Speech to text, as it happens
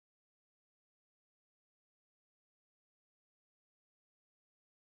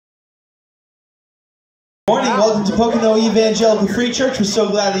Morning, welcome to Pocono Evangelical Free Church. We're so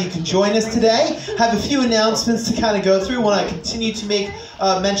glad that you can join us today. Have a few announcements to kind of go through. Want to continue to make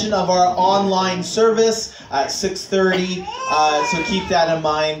mention of our online service at 6:30, so keep that in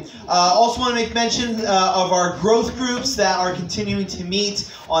mind. Also want to make mention of our growth groups that are continuing to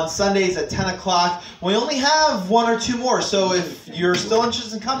meet on Sundays at 10 o'clock. We only have one or two more, so if you're still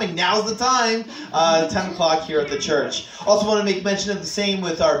interested in coming, now's the time, 10 o'clock here at the church. Also want to make mention of the same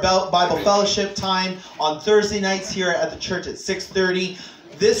with our Bible Fellowship time on Thursday nights here at the church at 6:30.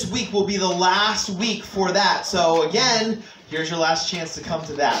 This week will be the last week for that. So again, here's your last chance to come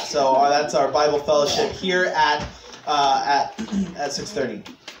to that. So that's our Bible Fellowship here at 6:30.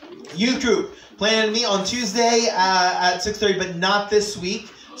 Youth group planning to meet on Tuesday at 6:30, but not this week.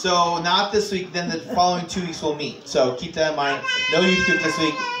 So not this week. Then the following 2 weeks we'll meet. So keep that in mind. No youth group this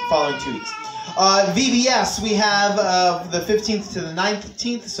week. Following 2 weeks. VBS we have the 15th to the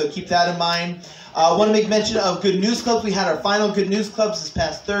 19th. So keep that in mind. I want to make mention of Good News Clubs. We had our final Good News Clubs this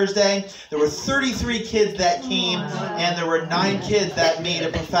past Thursday. There were 33 kids that came, and there were 9 kids that made a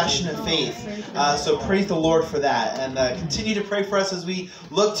profession of faith. So praise the Lord for that, and continue to pray for us as we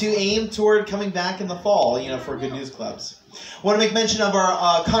look to aim toward coming back in the fall, for Good News Clubs. I want to make mention of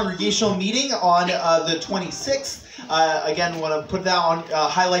our congregational meeting on the 26th. Again, want to put that on,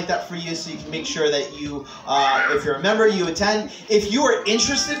 highlight that for you so you can make sure that you, if you're a member, you attend. If you are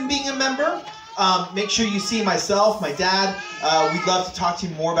interested in being a member, make sure you see myself, my dad. We'd love to talk to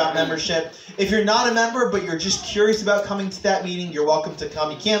you more about membership. If you're not a member, but you're just curious about coming to that meeting, you're welcome to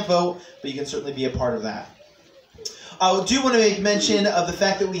come. You can't vote, but you can certainly be a part of that. I do want to make mention of the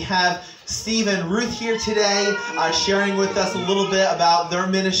fact that we have Steve and Ruth here today, sharing with us a little bit about their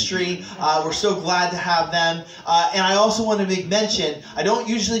ministry. We're so glad to have them. And I also want to make mention, I don't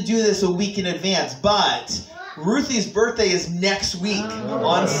usually do this a week in advance, but Ruthie's birthday is next week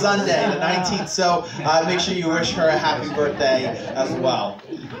on Sunday, the 19th. So make sure you wish her a happy birthday as well.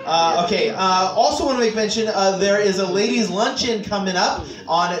 Also want to make mention there is a ladies' luncheon coming up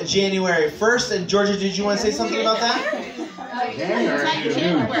on January 1st. And Georgia, did you want to say something about that?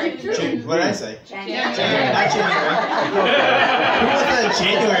 January. June. What did I say? January. Not January. Who was that?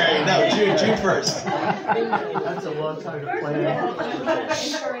 January. No, June 1st. That's a long time to plan.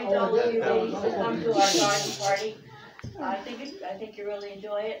 Encourage all of you ladies to come to our garden party. I think you really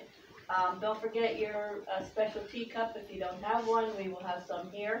enjoy it. Don't forget your special teacup. If you don't have one, we will have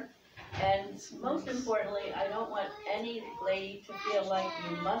some here. And most importantly, I don't want any lady to feel like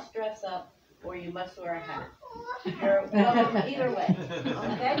you must dress up or you must wear a hat. You're welcome either way.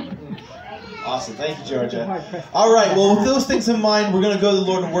 Okay? Awesome. Thank you, Georgia. All right. Well, with those things in mind, we're going to go to the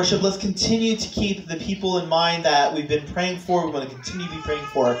Lord in worship. Let's continue to keep the people in mind that we've been praying for. We want to continue to be praying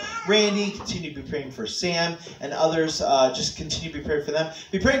for Randy, continue to be praying for Sam, and others. Just continue to be praying for them.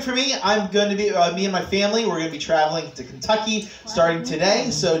 Be praying for me. I'm going to be, me and my family, we're going to be traveling to Kentucky starting today.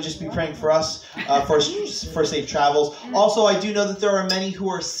 So just be praying for us for safe travels. Also, I do know that there are many who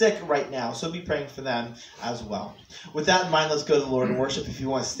are sick right now. So be praying for them as well. With that in mind, let's go to the Lord in worship. If you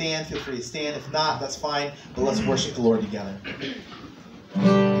want to stand, feel free to stand. If not, that's fine. But let's worship the Lord together.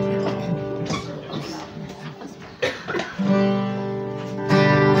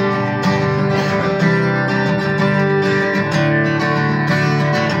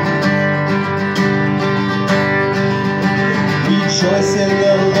 Rejoice in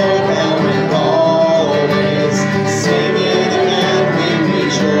the Lord and with always sing it and we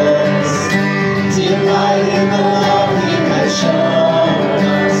rejoice. Delight in the love He has shown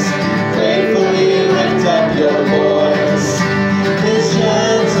us. Gratefully lift up your voice. His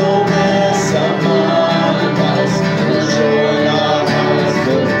gentle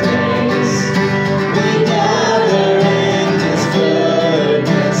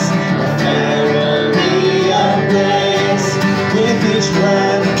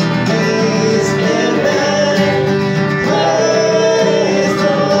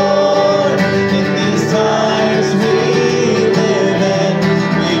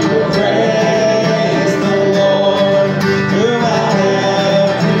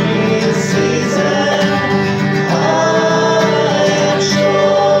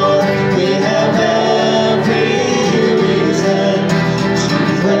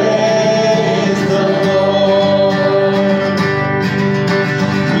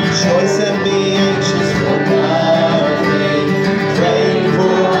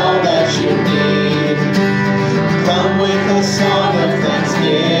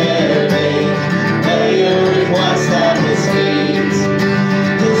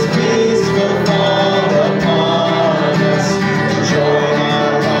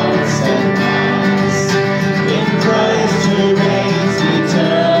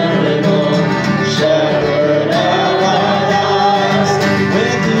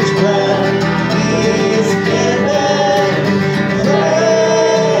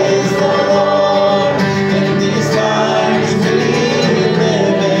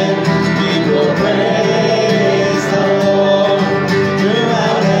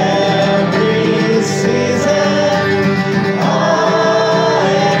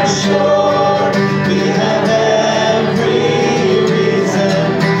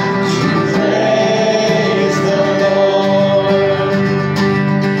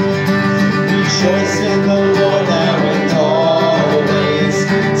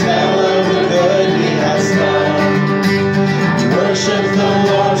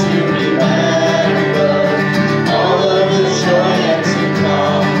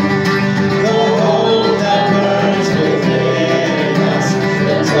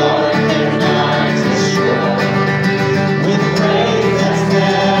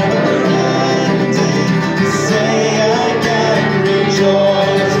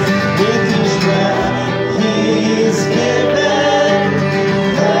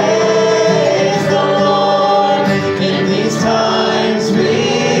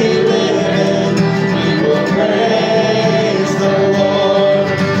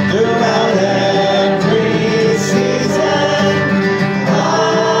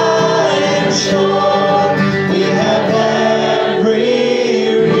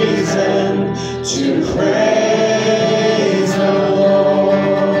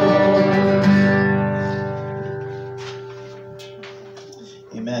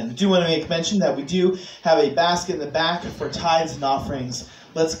Amen. We do want to make mention that we do have a basket in the back for tithes and offerings.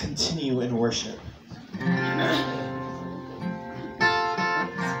 Let's continue in worship.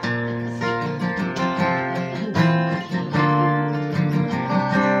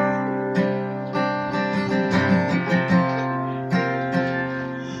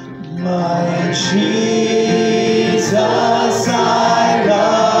 My Jesus, I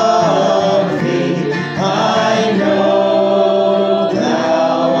love thee. I know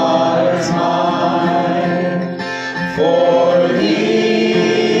thou art mine. For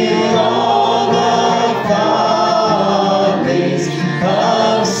thee all the follies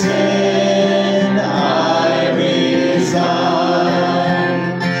of sin I resign.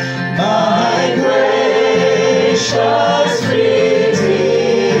 My gracious Redeemer,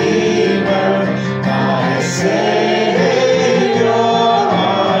 my Savior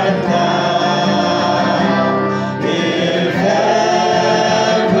art thou. If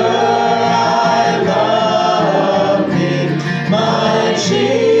ever I love thee, my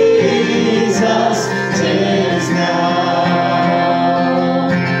Jesus, 'tis now.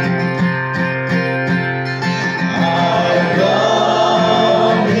 I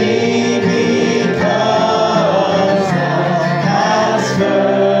love thee because thou hast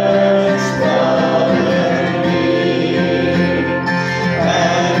first loved me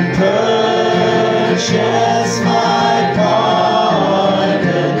and purchased my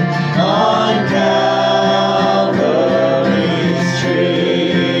pardon on Calvary's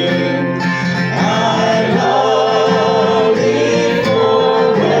tree. I love thee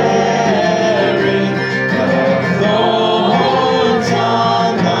for wearing the thorns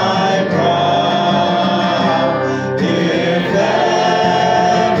on thy brow. If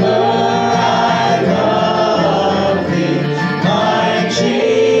ever I love thee, my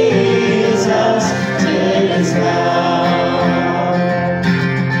Jesus, 'tis now.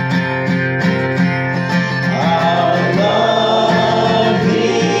 I'll love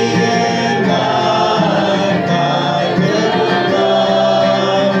thee in life, I will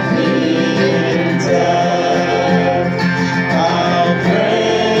love thee in death. I'll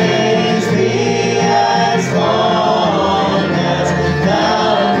praise thee as long as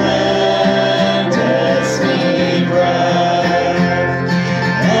thou lendest me breath,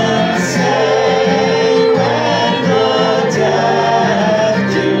 and say when the death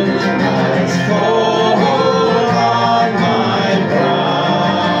dew lies cold on my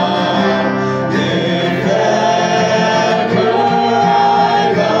brow. If ever I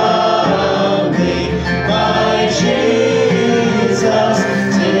love thee, my Jesus,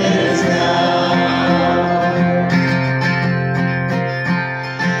 'tis now.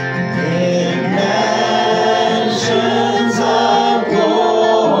 In mansions of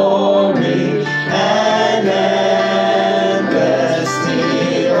glory and endless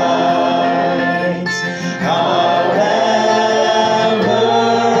delights, I'll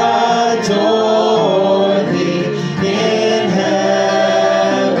ever adore thee in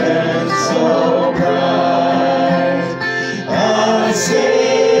heaven so bright, and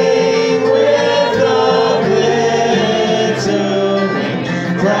sing with the glittering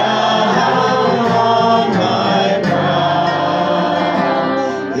crown on my brow.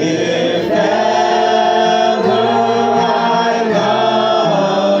 If ever I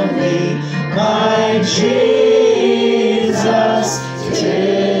love thee, my Jesus,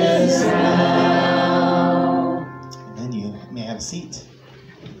 'tis now. And then you may have a seat.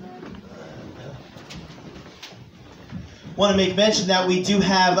 Want to make mention that we do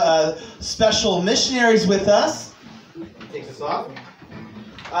have special missionaries with us. Take this off.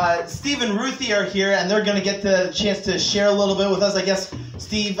 Steve and Ruthie are here, and they're going to get the chance to share a little bit with us. I guess,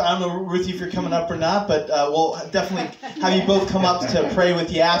 Steve, I don't know, Ruthie, if you're coming up or not, but we'll definitely have you both come up to pray with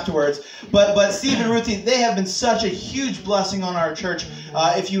you afterwards. But Steve and Ruthie, they have been such a huge blessing on our church.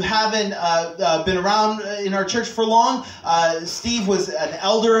 If you haven't been around in our church for long, Steve was an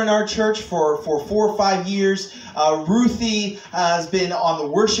elder in our church for 4 or 5 years. Ruthie has been on the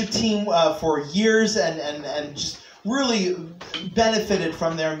worship team for years and just really benefited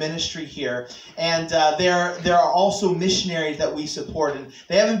from their ministry here. And there are also missionaries that we support. And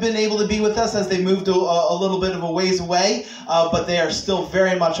they haven't been able to be with us as they moved a little bit of a ways away, but they are still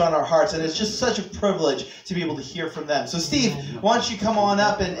very much on our hearts. And it's just such a privilege to be able to hear from them. So Steve, why don't you come on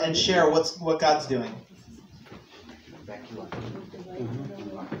up and share what God's doing.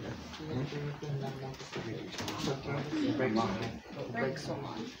 Break so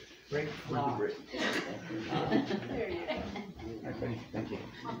much. Break flock. There you go. Okay, thank you.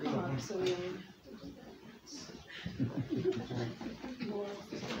 I'll come up so we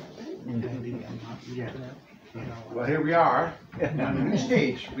Yeah. Well, here we are on the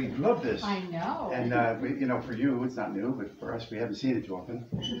stage. We love this. I know. And for you, it's not new, but for us, we haven't seen it too often.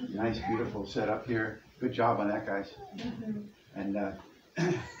 Nice, beautiful setup here. Good job on that, guys. And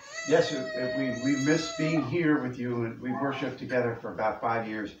yes, we miss being here with you. And we worshiped together for about 5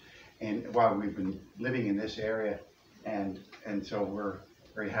 years, and while we've been living in this area, and so we're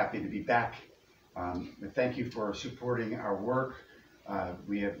very happy to be back. Thank you for supporting our work.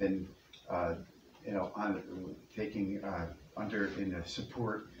 We have been, taking under in a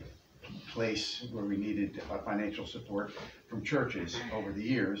support place where we needed financial support from churches over the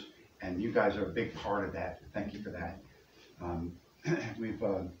years, and you guys are a big part of that. Thank you for that. We've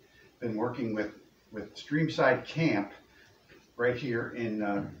been working with Streamside Camp right here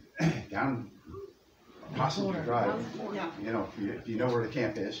in down Passenger Drive. If you know where the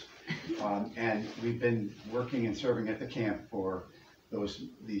camp is, and we've been working and serving at the camp for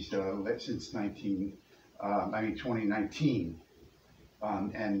these since 2019.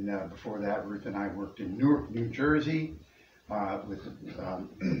 Before that, Ruth and I worked in Newark, New Jersey, with the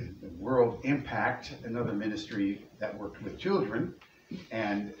World Impact, another ministry that worked with children.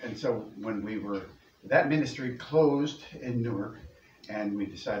 And so when that ministry closed in Newark, and we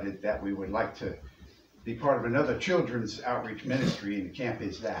decided that we would like to be part of another children's outreach ministry, and the camp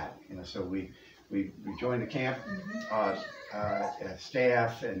is that. So we joined the camp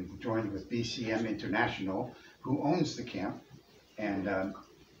staff and joined with BCM International, who owns the camp, and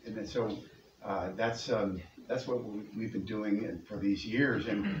then so that's what we've been doing for these years.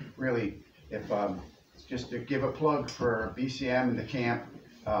 And really, if just to give a plug for BCM and the camp,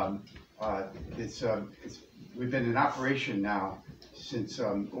 we've been in operation now since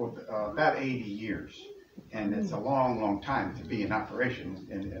about 80 years, and it's a long time to be in operation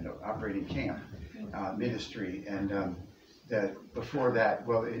in an operating camp ministry. And before that,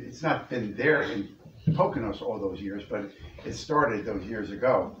 well, it's not been there in Poconos all those years, but it started those years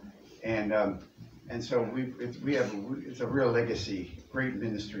ago, and so it's a real legacy, great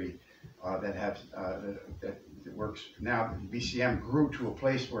ministry that works now. BCM grew to a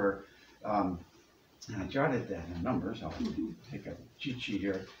place where I jotted that in numbers. I'll take a cheat sheet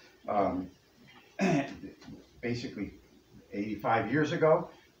here. Basically, 85 years ago,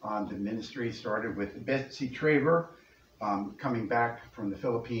 the ministry started with Betsy Traver coming back from the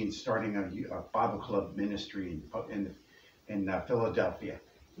Philippines, starting a Bible club ministry in Philadelphia,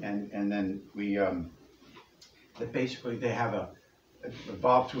 and then basically they have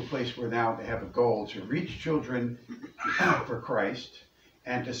evolved to a place where now they have a goal to reach children for Christ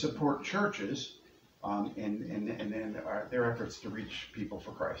and to support churches in their efforts to reach people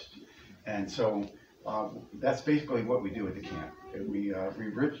for Christ. And so that's basically what we do at the camp. We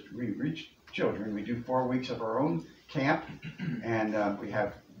reach children. We do 4 weeks of our own camp, and we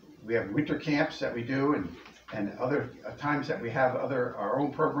have winter camps that we do, and other times that we have our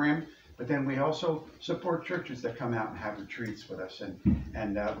own program. But then we also support churches that come out and have retreats with us, and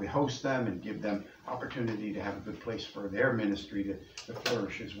we host them and give them opportunity to have a good place for their ministry to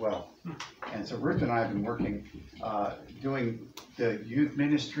flourish as well. And so Ruth and I have been working, doing the youth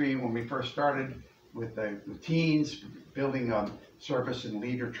ministry when we first started with the teens, building service and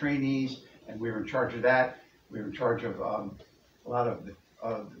leader trainees, and we were in charge of that. We were in charge of a lot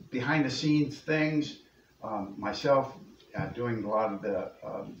of behind the scenes things, myself doing a lot of the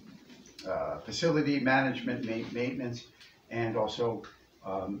facility management, maintenance, and also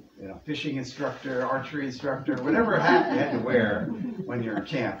fishing instructor, archery instructor, whatever hat you had to wear when you're in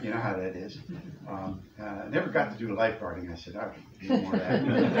camp. You know how that is. I never got to do lifeguarding. I said, I could do more of that.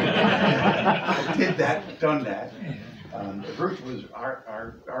 I did that, done that. Ruth was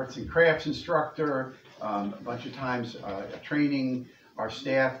our arts and crafts instructor, a bunch of times training our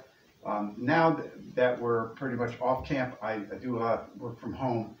staff. Now that we're pretty much off camp, I do a lot of work from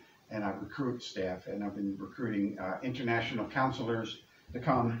home, and I recruit staff, and I've been recruiting international counselors to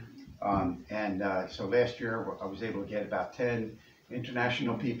come. So last year I was able to get about 10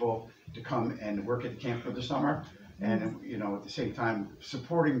 international people to come and work at the camp for the summer, and at the same time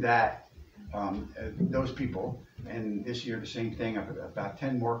supporting those people. And this year the same thing, about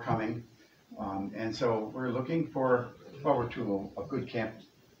 10 more coming. And so we're looking forward to a good camp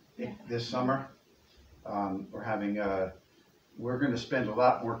this summer. We're going to spend a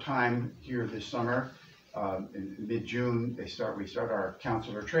lot more time here this summer. In mid-June, we start our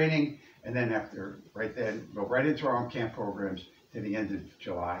counselor training, and then go right into our own camp programs to the end of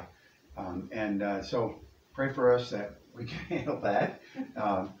July. So pray for us that we can handle that.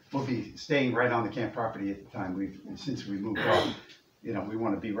 We'll be staying right on the camp property at the time. Since we moved on, we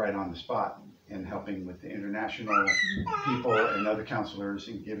want to be right on the spot and helping with the international people and other counselors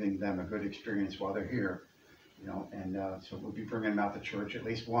and giving them a good experience while they're here. And so we'll be bringing them out to church at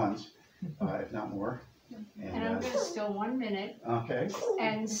least once, if not more. And I'm going to steal 1 minute Okay.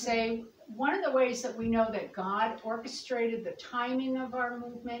 and say one of the ways that we know that God orchestrated the timing of our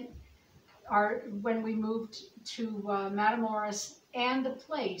movement when we moved to Matamoros and the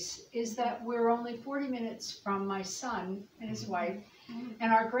place is that we're only 40 minutes from my son and his wife.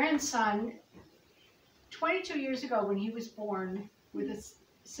 And our grandson, 22 years ago when he was born with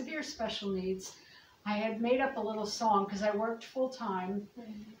severe special needs, I had made up a little song because I worked full time,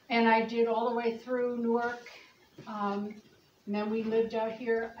 and I did all the way through Newark, and then we lived out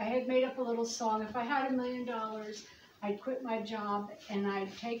here. I had made up a little song. If I had $1 million, I'd quit my job and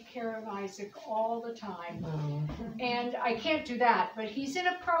I'd take care of Isaac all the time. And I can't do that, but he's in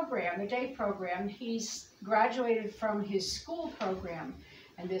a program, a day program. He's graduated from his school program,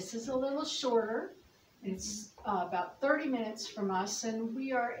 and this is a little shorter. It's about 30 minutes from us, and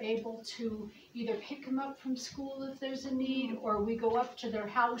we are able to either pick him up from school if there's a need, or we go up to their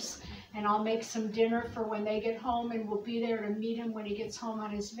house and I'll make some dinner for when they get home, and we'll be there to meet him when he gets home on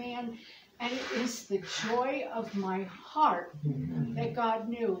his van. And it is the joy of my heart that God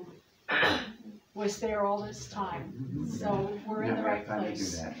knew was there all this time. So we're in the right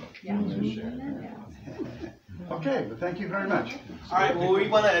place. Yeah. Okay, well, thank you very much. All right, well, we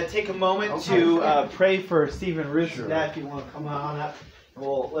want to take a moment to pray for Steve and Ruth. Sure. Dad, if you want to come on up,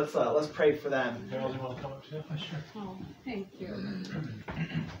 well, let's pray for them. Harold, you want to come up too? Sure. Oh, thank you.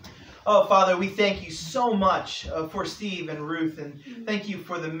 Oh, Father, we thank you so much for Steve and Ruth, and thank you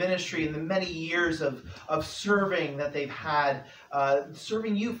for the ministry and the many years of serving that they've had,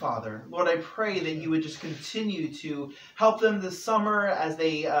 serving you, Father. Lord, I pray that you would just continue to help them this summer as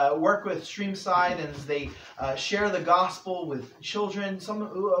they work with Streamside and as they share the gospel with children, some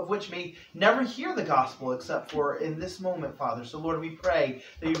of which may never hear the gospel except for in this moment, Father. So, Lord, we pray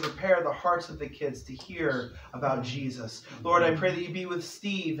that you prepare the hearts of the kids to hear about Jesus. Lord, I pray that you be with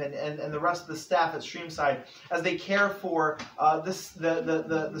Steve and the rest of the staff at Streamside as they care for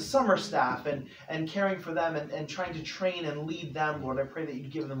the summer staff and caring for them and trying to train and lead them. Lord, I pray that you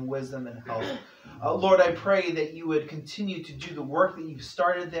give them wisdom and help. Lord, I pray that you would continue to do the work that you've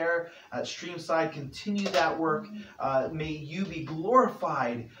started there at Streamside. Continue that work. May you be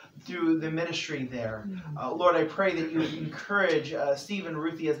glorified through the ministry there. Lord, I pray that you would encourage Steve and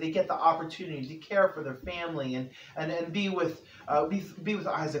Ruthie as they get the opportunity to care for their family and be with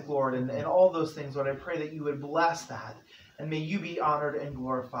Isaac, Lord, and all those things. Lord, I pray that you would bless that. And may you be honored and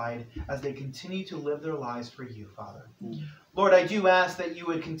glorified as they continue to live their lives for you, Father. Lord, I do ask that you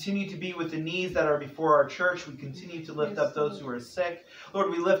would continue to be with the needs that are before our church. We continue to lift up those who are sick. Lord,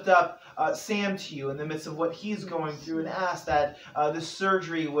 we lift up Sam to you in the midst of what he's going through and ask that this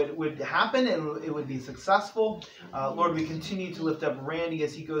surgery would happen and it would be successful. Lord, we continue to lift up Randy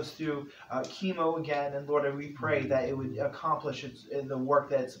as he goes through chemo again. And Lord, we pray that it would accomplish the work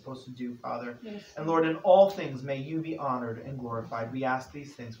that it's supposed to do, Father. Yes. And Lord, in all things, may you be honored and glorified. We ask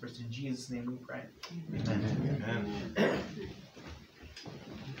these things first in Jesus' name we pray. Amen. Amen.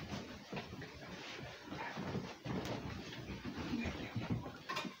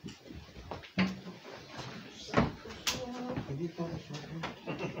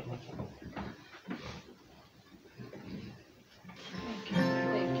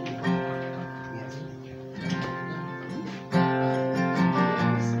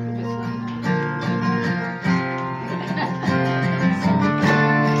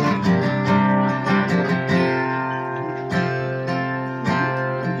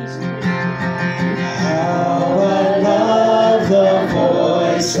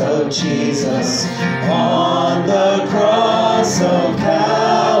 Jesus on the cross of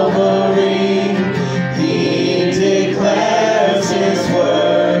Calvary, he declares his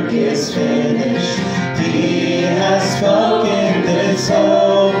work is finished. He has spoken this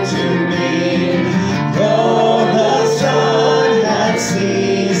hope to me. Though the sun had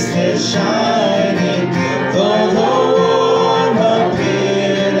ceased his shining, though the warm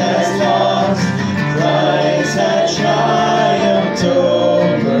appeared as lost, Christ had triumphed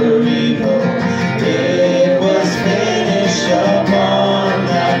over evil. It was finished upon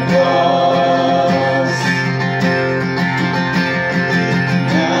that cross.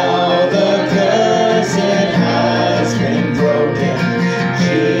 Now the curse has been broken.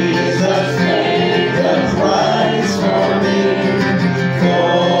 Jesus paid the price for me.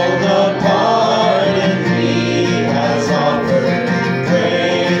 For the pardon he has offered,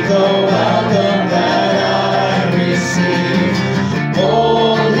 great the welcome that I receive.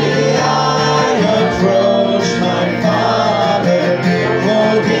 Boldly I approach my Father,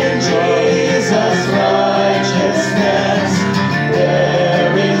 clothed in Jesus' righteousness.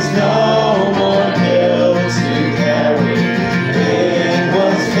 There is no more guilt to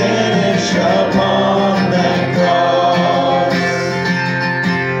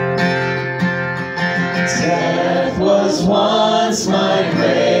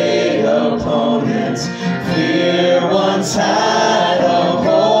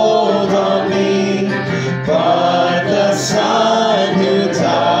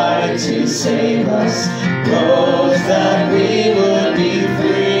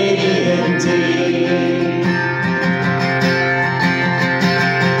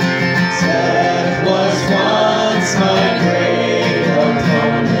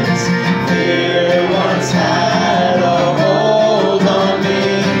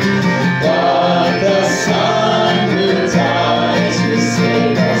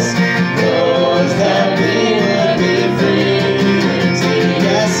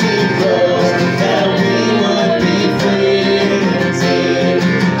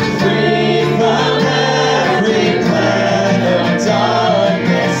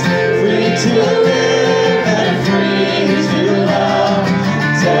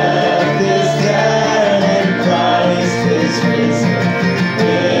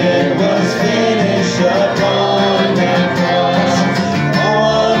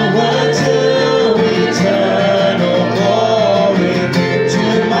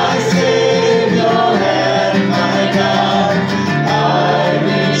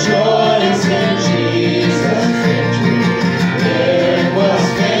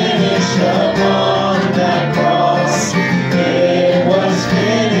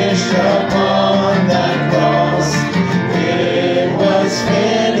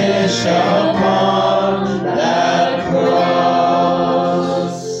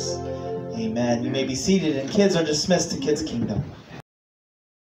be seated, and kids are dismissed to Kids Kingdom.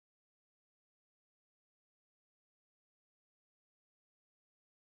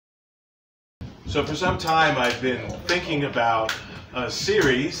 So for some time I've been thinking about a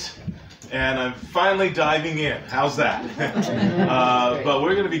series, and I'm finally diving in. How's that? But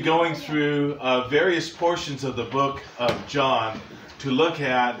we're going to be going through various portions of the book of John to look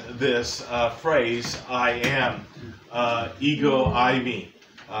at this phrase, I am, ego eimi.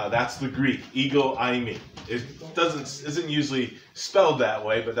 That's the Greek, ego eimi. It isn't usually spelled that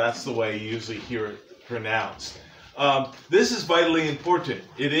way, but that's the way you usually hear it pronounced. This is vitally important.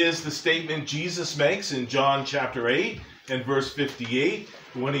 It is the statement Jesus makes in John chapter 8 and verse 58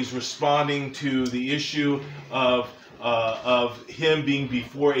 when he's responding to the issue of him being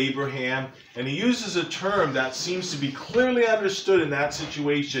before Abraham. And he uses a term that seems to be clearly understood in that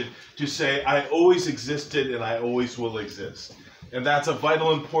situation to say, I always existed and I always will exist. And that's a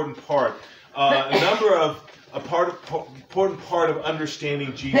vital important part. Important part of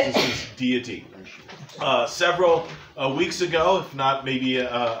understanding Jesus' deity. Several weeks ago, if not maybe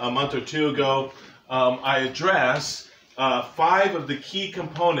a month or two ago, I addressed 5 of the key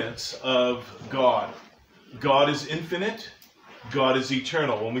components of God. God is infinite. God is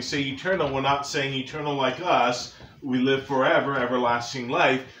eternal. When we say eternal, we're not saying eternal like us. We live forever, everlasting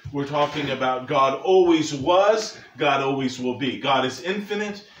life. We're talking about God always was, God always will be. God is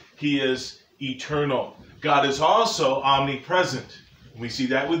infinite. He is eternal. God is also omnipresent. We see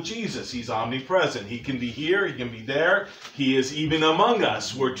that with Jesus. He's omnipresent. He can be here. He can be there. He is even among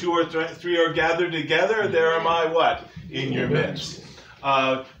us. Where 2 or 3 are gathered together, there am I, what? In your midst.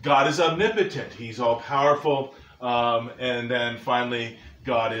 God is omnipotent. He's all-powerful. And then finally,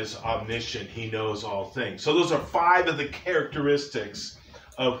 God is omniscient. He knows all things. So those are 5 of the characteristics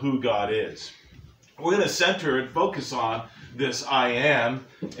of who God is. We're going to center and focus on this I am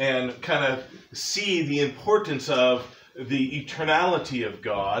and kind of see the importance of the eternality of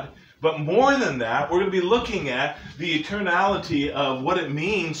God. But more than that, we're going to be looking at the eternality of what it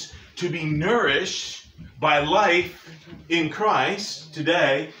means to be nourished by life in Christ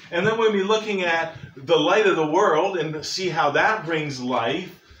today. And then we'll be looking at the light of the world and see how that brings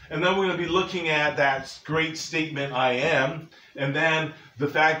life. And then we're going to be looking at that great statement, I am. And then the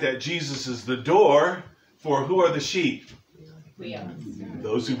fact that Jesus is the door for who are the sheep? We are.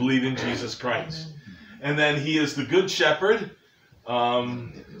 Those who believe in Jesus Christ. And then he is the good shepherd.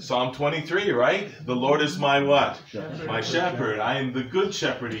 Psalm 23, right? The Lord is my what? Shepherd. My shepherd. I am the good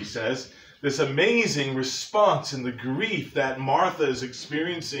shepherd, he says. This amazing response in the grief that Martha is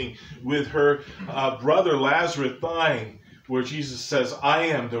experiencing with her brother Lazarus dying, where Jesus says, I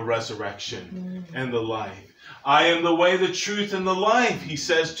am the resurrection and the life. I am the way, the truth, and the life, he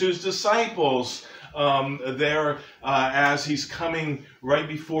says to his disciples as he's coming right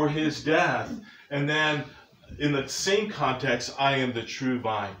before his death. And then in the same context, I am the true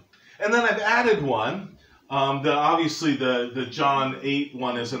vine. And then I've added one. Obviously, the John 8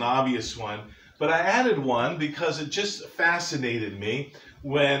 one is an obvious one. But I added one because it just fascinated me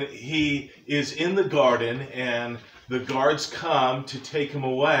when he is in the garden and the guards come to take him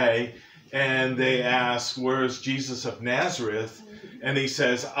away. And they ask, where is Jesus of Nazareth? And he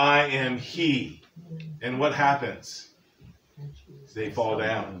says, I am he. And what happens? They fall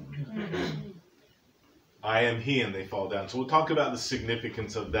down. I am he, and they fall down. So we'll talk about the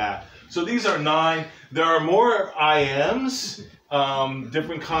significance of that. So these are 9. There are more I ams,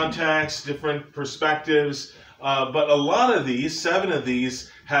 different contexts, different perspectives. But a lot of these, 7 of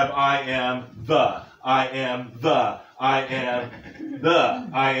these, have I am the, I am the, I am the,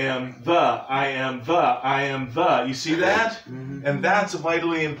 I am the, I am the, I am the. You see that? And that's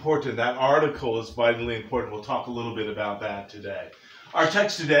vitally important. That article is vitally important. We'll talk a little bit about that today. Our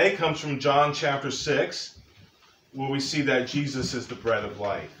text today comes from John chapter 6, where we see that Jesus is the bread of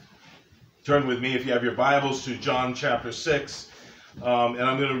life. Turn with me, if you have your Bibles, to John chapter 6, and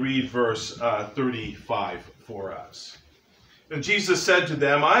I'm going to read verse 35 for us. And Jesus said to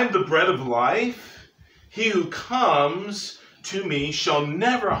them, I am the bread of life. He who comes to me shall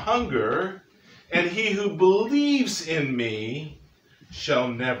never hunger, and he who believes in me shall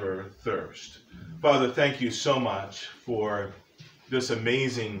never thirst. Father, thank you so much for this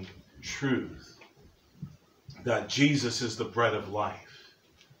amazing truth that Jesus is the bread of life.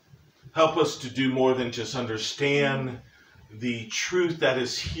 Help us to do more than just understand the truth that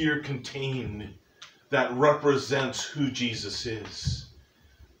is here contained that represents who Jesus is.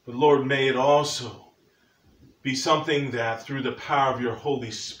 But Lord, may it also be something that through the power of your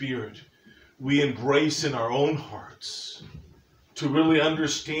Holy Spirit we embrace in our own hearts to really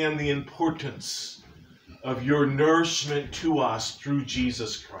understand the importance of your nourishment to us through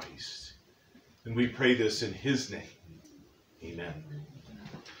Jesus Christ. And we pray this in his name. Amen.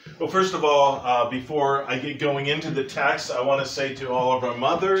 Well, first of all, before I get going into the text, I want to say to all of our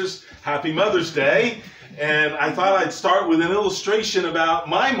mothers, Happy Mother's Day. And I thought I'd start with an illustration about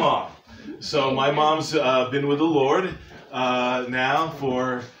my mom. So my mom's been with the Lord now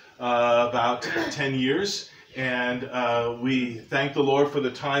for about 10 years. And we thank the Lord for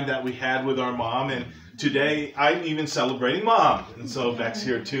the time that we had with our mom. And today, I'm even celebrating Mom. And so Beck's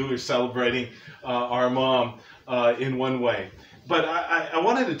here too. We're celebrating our mom in one way. But I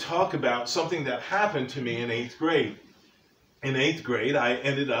wanted to talk about something that happened to me in 8th grade. In 8th grade, I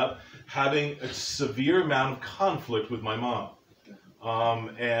ended up having a severe amount of conflict with my mom.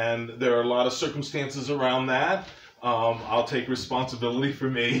 And there are a lot of circumstances around that. I'll take responsibility for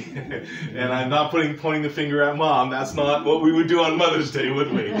me. And I'm not pointing the finger at Mom. That's not what we would do on Mother's Day,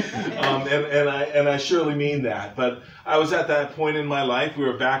 would we? And I surely mean that. But I was at that point in my life. We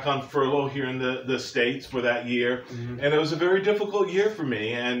were back on furlough here in the States for that year. And it was a very difficult year for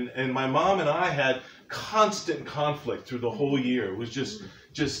me. And my mom and I had constant conflict through the whole year. It was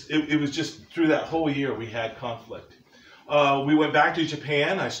it was just through that whole year we had conflict. We went back to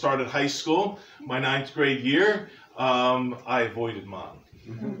Japan. I started high school, my 9th grade year. I avoided Mom.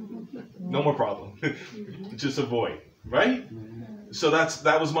 No more problem. Just avoid, right? So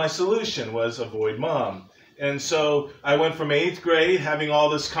that was my solution, was avoid Mom. And so I went from 8th grade, having all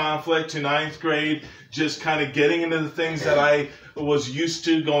this conflict, to 9th grade, just kind of getting into the things that I was used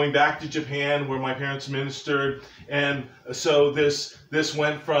to, going back to Japan where my parents ministered. And so this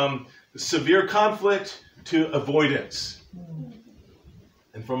went from severe conflict to avoidance.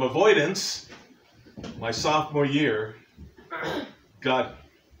 And from avoidance, my sophomore year, God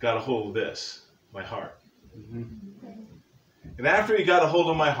got a hold of this, my heart. And after he got a hold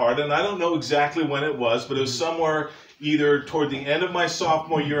of my heart, and I don't know exactly when it was, but it was somewhere either toward the end of my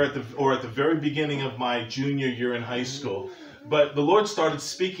sophomore year or at the very beginning of my junior year in high school. But the Lord started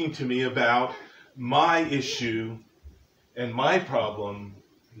speaking to me about my issue and my problem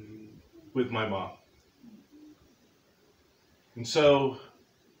with my mom. And so,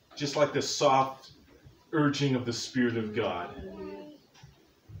 just like the soft urging of the Spirit of God,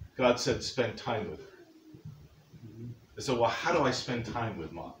 God said, spend time with her. I said, well, how do I spend time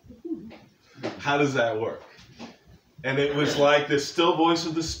with Mom? How does that work? And it was like this still voice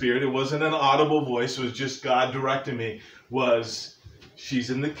of the Spirit. It wasn't an audible voice. It was just God directing me. Was, she's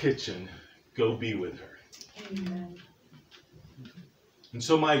in the kitchen. Go be with her. Amen. And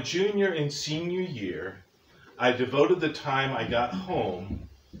so my junior and senior year, I devoted the time I got home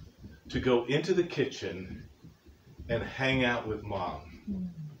to go into the kitchen and hang out with Mom.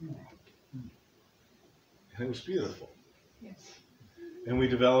 And it was beautiful. Yes. And we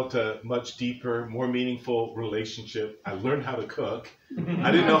developed a much deeper, more meaningful relationship. I learned how to cook.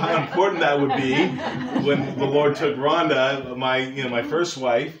 I didn't know how important that would be when the Lord took Rhonda, my first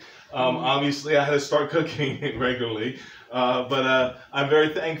wife. Obviously, I had to start cooking regularly. But I'm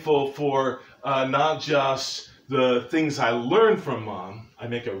very thankful for not just the things I learned from Mom. I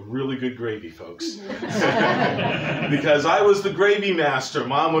make a really good gravy, folks. Because I was the gravy master.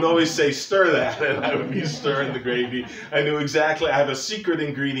 Mom would always say, stir that, and I would be stirring the gravy. I knew exactly. I have a secret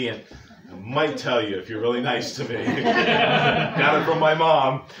ingredient. I might tell you if you're really nice to me. Got it from my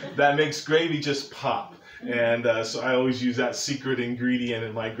mom. That makes gravy just pop. And so I always use that secret ingredient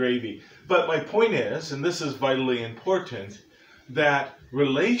in my gravy. But my point is, and this is vitally important, that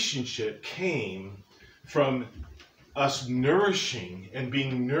relationship came from us nourishing and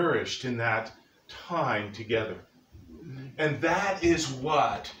being nourished in that time together. And that is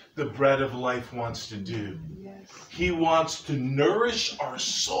what the bread of life wants to do. Yes. He wants to nourish our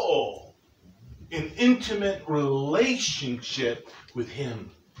soul in intimate relationship with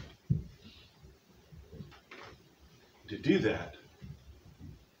Him. To do that,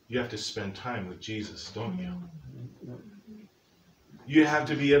 you have to spend time with Jesus, don't you? You have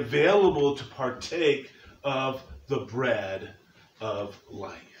to be available to partake of the bread of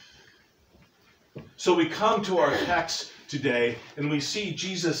life. So we come to our text today and we see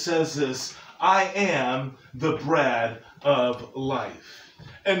Jesus says this, I am the bread of life.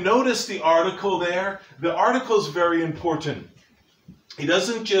 And notice the article there. The article is very important. He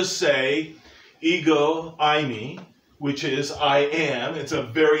doesn't just say ego eimi, which is I am. It's a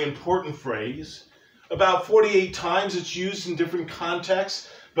very important phrase. About 48 times it's used in different contexts.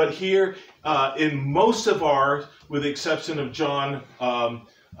 But here, in most of ours, with the exception of John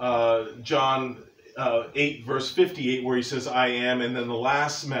 8, verse 58, where he says, I am, and then the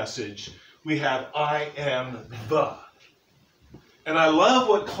last message, we have, I am the. And I love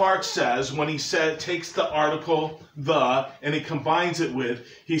what Clark says when he takes the article the and he combines it with,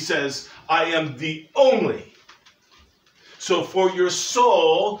 he says, I am the only. So for your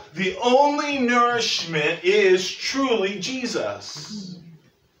soul, the only nourishment is truly Jesus.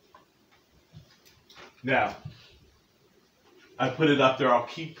 Now, I put it up there. I'll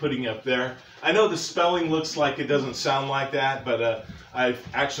keep putting it up there. I know the spelling looks like it doesn't sound like that, but I've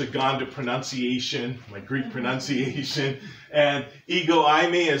actually gone to pronunciation, my Greek pronunciation, and ego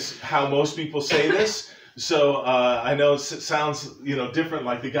eimi is how most people say this. So I know it sounds, different,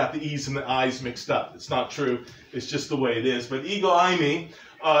 like they got the E's and the I's mixed up. It's not true. It's just the way it is. But ego eimi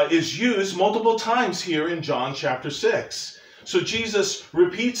is used multiple times here in John chapter 6. So Jesus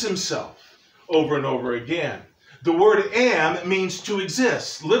repeats himself over and over again. The word am means to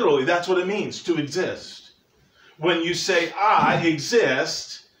exist. Literally, that's what it means, to exist. When you say I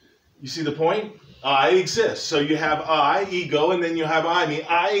exist, you see the point? I exist. So you have I, ego, and then you have I, me.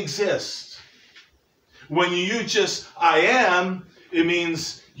 I exist. When you use just I am, it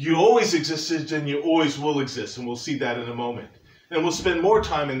means you always existed and you always will exist. And we'll see that in a moment. And we'll spend more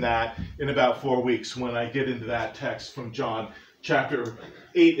time in that in about 4 weeks when I get into that text from John chapter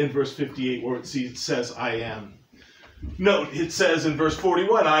 8 and verse 58 where it says I am. Note, it says in verse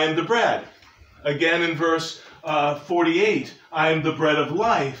 41, I am the bread. Again in verse 48, I am the bread of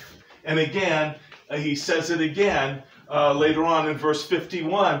life. And again, he says it again later on in verse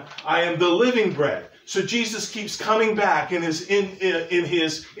 51, I am the living bread. So Jesus keeps coming back in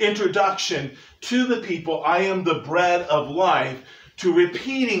his introduction to the people, I am the bread of life, to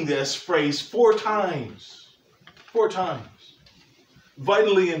repeating this phrase 4 times. 4 times.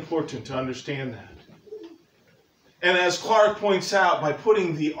 Vitally important to understand that. And as Clark points out, by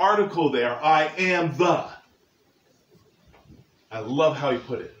putting the article there, I am the. I love how he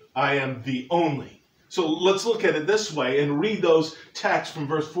put it. I am the only. So let's look at it this way and read those texts from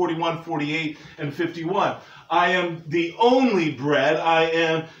verse 41, 48, and 51. I am the only bread. I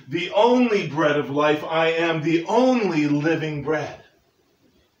am the only bread of life. I am the only living bread.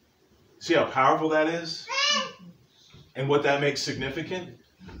 See how powerful that is? And what that makes significant?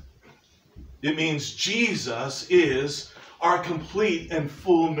 It means Jesus is our complete and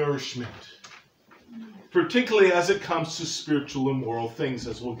full nourishment, particularly as it comes to spiritual and moral things,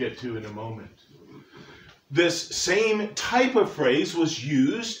 as we'll get to in a moment. This same type of phrase was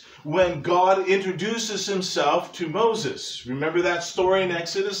used when God introduces himself to Moses. Remember that story in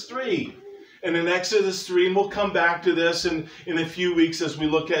Exodus 3. And in Exodus 3, and we'll come back to this in a few weeks as we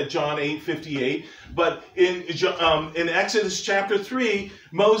look at John 8:58. But in Exodus chapter 3,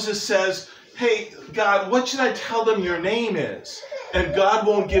 Moses says, hey, God, what should I tell them your name is? And God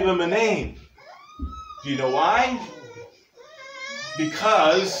won't give him a name. Do you know why?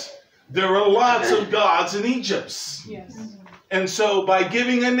 Because there are lots of gods in Egypt. Yes. And so by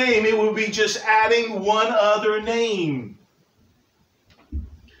giving a name, it would be just adding one other name.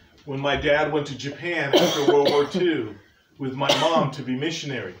 When my dad went to Japan after World War II with my mom to be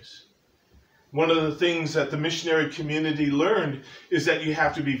missionaries, one of the things that the missionary community learned is that you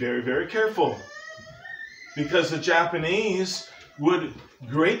have to be very, very careful, because the Japanese would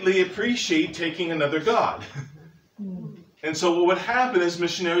greatly appreciate taking another god. And so what would happen is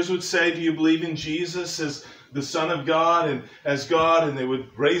missionaries would say, do you believe in Jesus as the Son of God and as God? And they would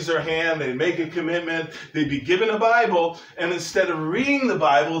raise their hand, they'd make a commitment, they'd be given a Bible, and instead of reading the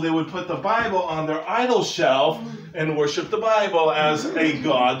Bible, they would put the Bible on their idol shelf and worship the Bible as a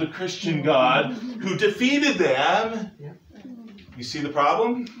God, the Christian God, who defeated them. You see the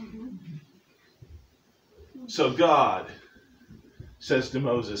problem? So God says to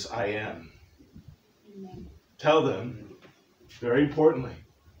Moses, I am. Tell them, very importantly,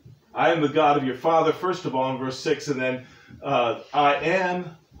 I am the God of your father, first of all, in verse 6, and then I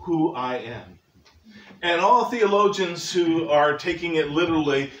am who I am. And all theologians who are taking it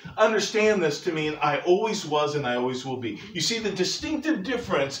literally understand this to mean I always was and I always will be. You see, the distinctive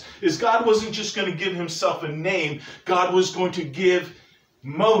difference is God wasn't just going to give himself a name. God was going to give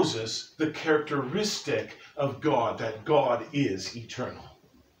Moses the characteristic of God, that God is eternal.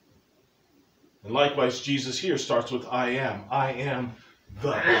 And likewise, Jesus here starts with I am. I am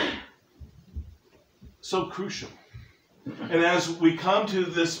the. So crucial. And as we come to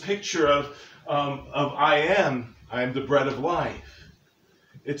this picture of I am the bread of life,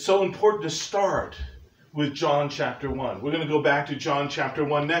 it's so important to start with John chapter 1. We're going to go back to John chapter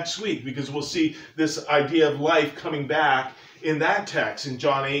 1 next week, because we'll see this idea of life coming back in that text in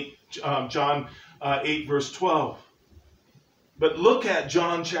John 8 verse 12. But look at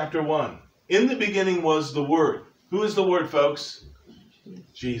John chapter 1. In the beginning was the Word. Who is the Word, folks?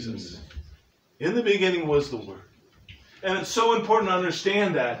 Jesus. In the beginning was the Word. And it's so important to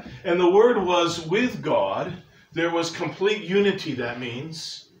understand that. And the Word was with God. There was complete unity, that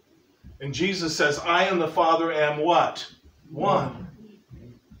means. And Jesus says, I and the Father am what? One.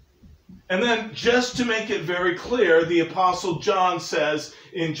 And then, just to make it very clear, the Apostle John says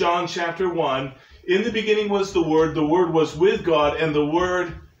in John chapter 1, in the beginning was the Word was with God, and the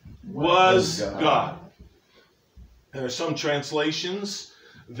Word was God. There are some translations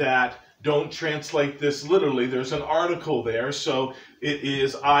that don't translate this literally. There's an article there, so it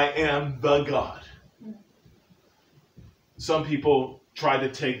is, I am the God. Some people try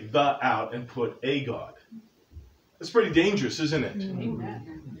to take the out and put a God. That's pretty dangerous, isn't it? Amen.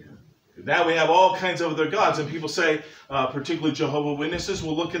 Now we have all kinds of other gods, and people say, particularly Jehovah's Witnesses,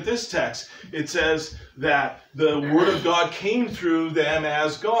 will look at this text. It says that the Word of God came through them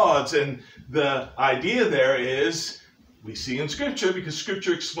as gods, and the idea there is, we see in Scripture, because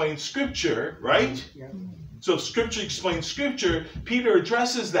Scripture explains Scripture, right? Yeah. So if Scripture explains Scripture, Peter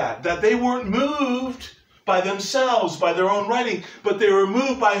addresses that they weren't moved by themselves, by their own writing, but they were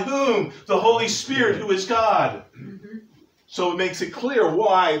moved by whom? The Holy Spirit, who is God. So it makes it clear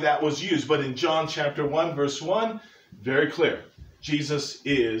why that was used. But in John chapter 1, verse 1, very clear. Jesus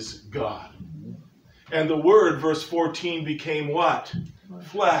is God. And the Word, verse 14, became what?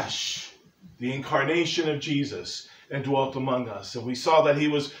 Flesh. The incarnation of Jesus, and dwelt among us. And we saw that he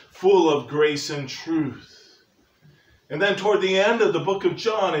was full of grace and truth. And then toward the end of the book of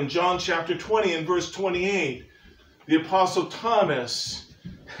John, in John chapter 20 and verse 28, the Apostle Thomas,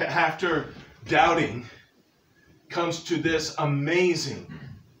 after doubting, comes to this amazing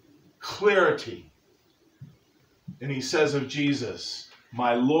clarity. And he says of Jesus,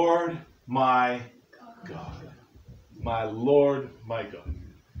 my Lord, my God. My Lord, my God.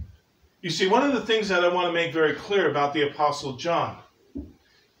 You see, one of the things that I want to make very clear about the Apostle John,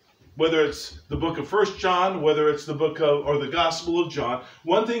 whether it's the book of 1 John, whether it's the book of, or the Gospel of John,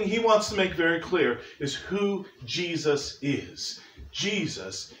 one thing he wants to make very clear is who Jesus is.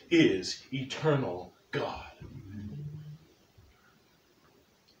 Jesus is eternal God.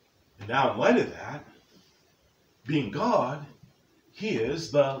 And now in light of that, being God, he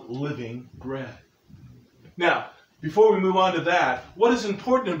is the living bread. Now, before we move on to that, what is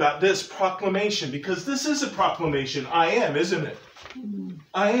important about this proclamation? Because this is a proclamation. I am, isn't it?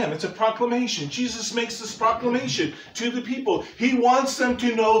 I am. It's a proclamation. Jesus makes this proclamation to the people. He wants them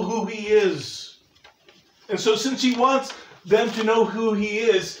to know who he is. And so since he wants them to know who he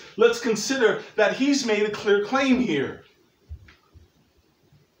is, let's consider that he's made a clear claim here.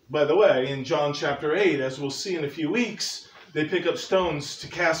 By the way, in John chapter 8, as we'll see in a few weeks, they pick up stones to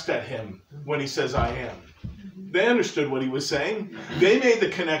cast at him when he says, I am. They understood what he was saying. They made the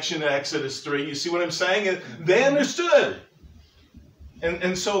connection to Exodus 3. You see what I'm saying? They understood.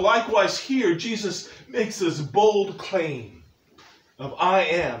 And so likewise here, Jesus makes this bold claim of I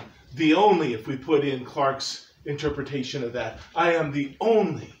am the only, if we put in Clark's interpretation of that, I am the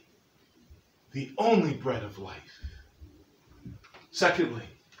only bread of life. Secondly,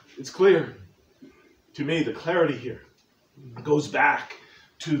 it's clear to me, the clarity here goes back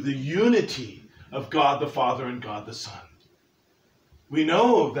to the unity of God the Father and God the Son. We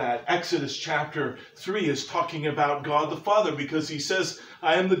know that Exodus chapter 3 is talking about God the Father because he says,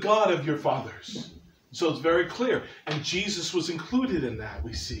 I am the God of your fathers. So it's very clear. And Jesus was included in that,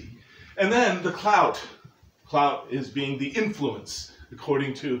 we see. And then the clout. Clout is being the influence,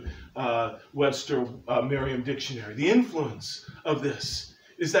 according to Webster Merriam Dictionary. The influence of this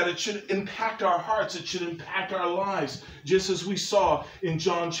is that it should impact our hearts. It should impact our lives. Just as we saw in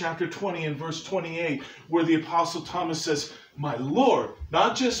John chapter 20 and verse 28, where the Apostle Thomas says, my Lord,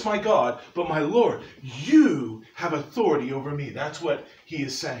 not just my God, but my Lord, you have authority over me. That's what he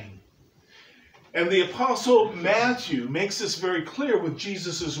is saying. And the Apostle Matthew makes this very clear with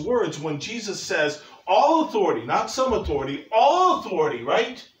Jesus' words when Jesus says, all authority, not some authority, all authority,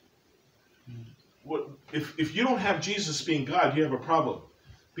 right? If you don't have Jesus being God, you have a problem.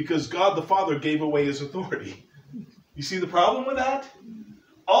 Because God the Father gave away his authority. You see the problem with that?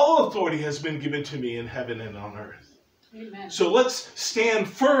 All authority has been given to me in heaven and on earth. Amen. So let's stand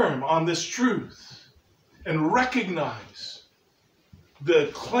firm on this truth and recognize the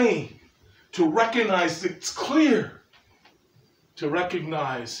claim, to recognize that it's clear, to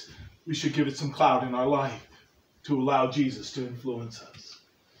recognize we should give it some clout in our life to allow Jesus to influence us.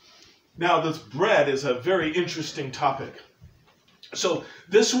 Now, this bread is a very interesting topic. So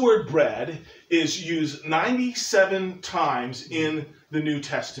this word bread is used 97 times in the New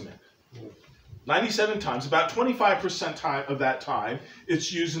Testament. 97 times, about 25% of that time,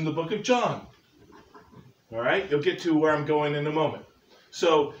 it's used in the book of John. All right, you'll get to where I'm going in a moment.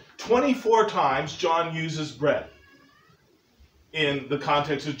 So 24 times John uses bread. In the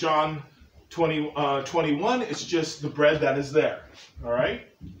context of John 21, it's just the bread that is there. All right?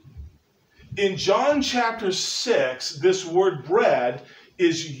 In John chapter 6, this word bread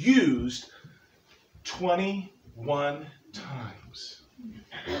is used 21 times.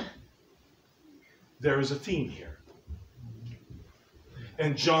 There is a theme here.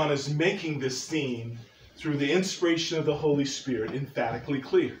 And John is making this theme through the inspiration of the Holy Spirit emphatically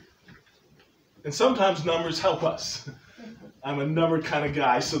clear. And sometimes numbers help us. I'm a number kind of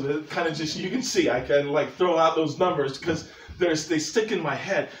guy, so that kind of just, you can see, I can like throw out those numbers because they stick in my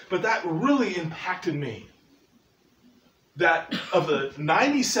head. But that really impacted me. That of the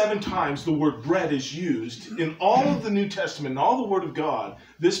 97 times the word bread is used in all of the New Testament, in all the Word of God,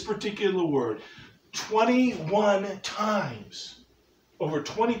 this particular word, 21 times, over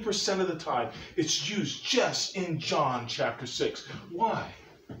 20% of the time, it's used just in John chapter 6. Why?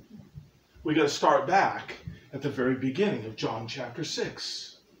 We got to start back at the very beginning of John chapter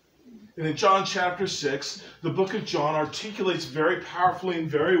 6. And in John chapter 6, the book of John articulates very powerfully and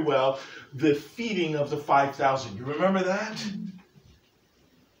very well the feeding of the 5,000. You remember that?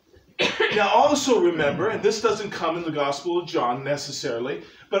 Now also remember, and this doesn't come in the Gospel of John necessarily,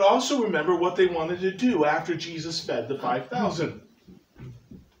 but also remember what they wanted to do after Jesus fed the 5,000.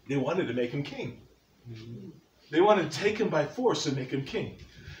 They wanted to make him king. They wanted to take him by force and make him king.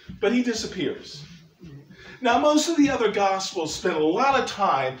 But he disappears. Now, most of the other Gospels spend a lot of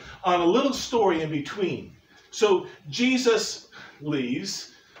time on a little story in between. So Jesus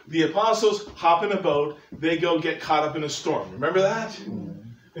leaves, the apostles hop in a boat, they go get caught up in a storm. Remember that?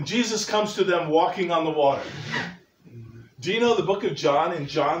 And Jesus comes to them walking on the water. Do you know the book of John, in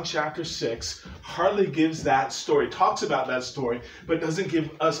John chapter 6, hardly gives that story, talks about that story, but doesn't give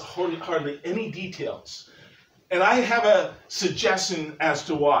us hardly any details. And I have a suggestion as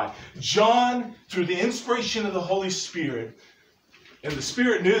to why. John, through the inspiration of the Holy Spirit, and the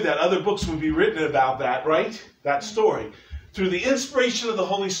Spirit knew that other books would be written about that, right? That story. Through the inspiration of the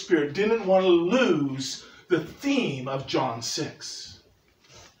Holy Spirit, didn't want to lose the theme of John 6.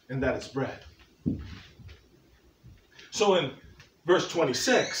 And that is bread. So in verse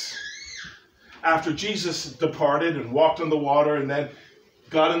 26, after Jesus departed and walked on the water and then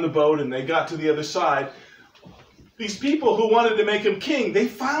got in the boat and they got to the other side, these people who wanted to make him king, they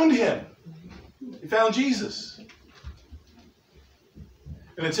found him. They found Jesus.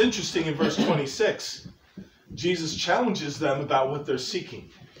 And it's interesting in verse 26, Jesus challenges them about what they're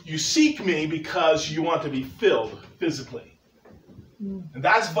seeking. You seek me because you want to be filled physically. And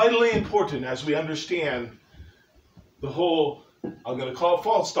that's vitally important as we understand the whole, I'm going to call it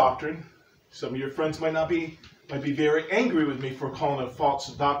false doctrine. Some of your friends might be very angry with me for calling it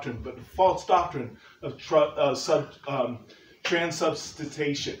false doctrine, but the false doctrine of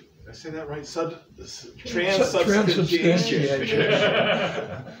transubstantiation. Did I say that right? Transubstantiation.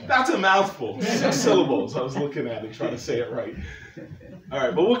 That's a mouthful. 6 syllables. I was looking at it trying to say it right. All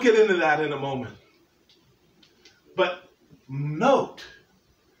right, but we'll get into that in a moment. But note,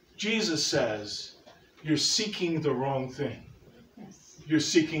 Jesus says, you're seeking the wrong thing. You're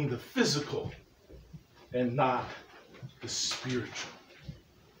seeking the physical and not the spiritual.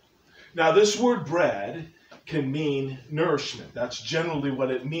 Now, this word bread can mean nourishment. That's generally what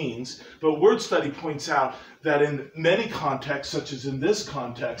it means. But word study points out that in many contexts, such as in this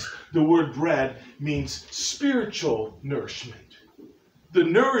context, the word bread means spiritual nourishment. The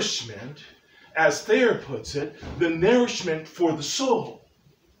nourishment, as Thayer puts it, the nourishment for the soul.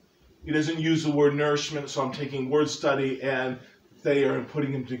 He doesn't use the word nourishment, so I'm taking word study and Thayer and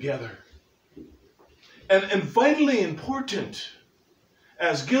putting them together. And vitally important,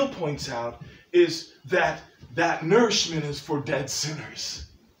 as Gill points out, is that nourishment is for dead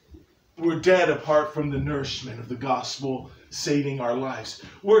sinners. We're dead apart from the nourishment of the gospel saving our lives.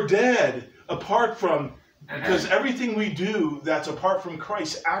 We're dead apart from, because everything we do that's apart from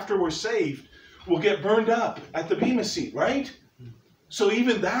Christ after we're saved will get burned up at the Bema seat, right? So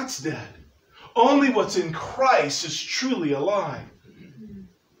even that's dead. Only what's in Christ is truly alive.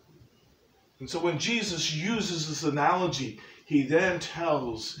 And so when Jesus uses this analogy, he then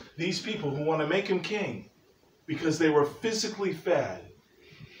tells these people who want to make him king, because they were physically fed,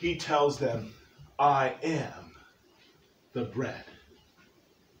 he tells them, I am the bread.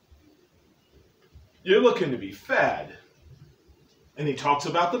 You're looking to be fed. And he talks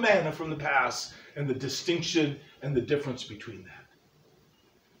about the manna from the past and the distinction and the difference between that.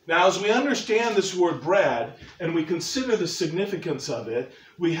 Now, as we understand this word bread and we consider the significance of it,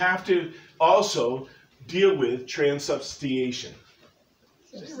 we have to also deal with transubstantiation.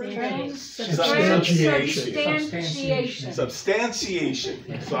 Substantiation.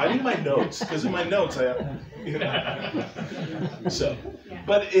 Substantiation. So I need my notes, because in my notes I have, So,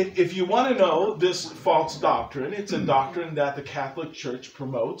 but if you want to know this false doctrine, it's a doctrine that the Catholic Church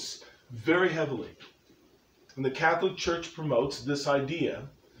promotes very heavily. And the Catholic Church promotes this idea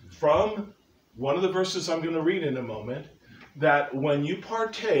from one of the verses I'm going to read in a moment, that when you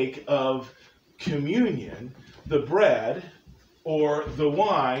partake of communion, the bread or the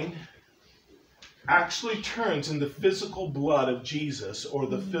wine actually turns into physical blood of Jesus, or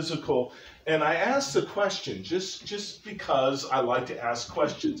the physical. And I asked the question just because I like to ask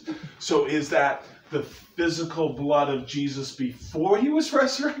questions. So is that the physical blood of Jesus before he was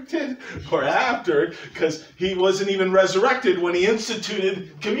resurrected or after? Because he wasn't even resurrected when he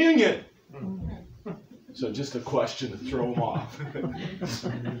instituted communion. So just a question to throw them off.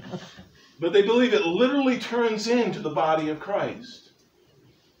 But they believe it literally turns into the body of Christ.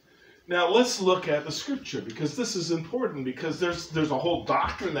 Now let's look at the scripture, because this is important, because there's a whole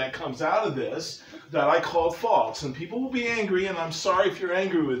doctrine that comes out of this that I call false. And people will be angry, and I'm sorry if you're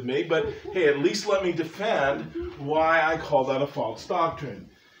angry with me, but hey, at least let me defend why I call that a false doctrine.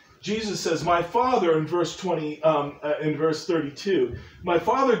 Jesus says, my Father, in verse 32, my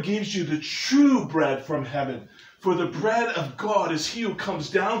Father gives you the true bread from heaven. For the bread of God is he who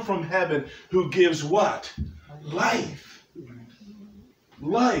comes down from heaven, who gives what? Life.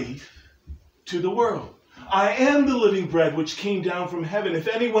 Life to the world. I am the living bread which came down from heaven. If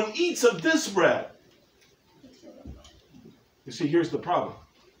anyone eats of this bread. You see, here's the problem.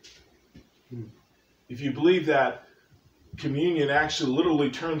 If you believe that communion actually literally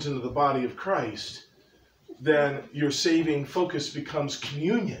turns into the body of Christ, then your saving focus becomes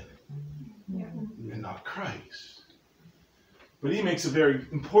communion and not Christ. But he makes a very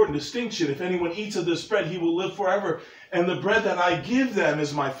important distinction. If anyone eats of this bread, he will live forever. And the bread that I give them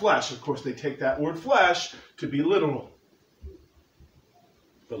is my flesh. Of course, they take that word flesh to be literal.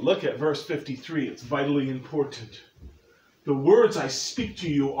 But look at verse 53. It's vitally important. The words I speak to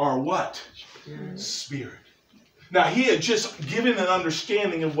you are what? Spirit. Now, he had just given an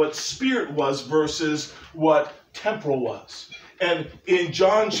understanding of what spirit was versus what temporal was. And in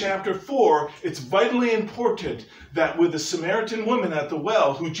John chapter 4, it's vitally important that with the Samaritan woman at the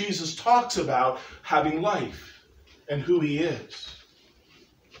well, who Jesus talks about having life and who he is,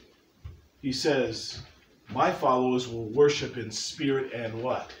 he says, my followers will worship in spirit and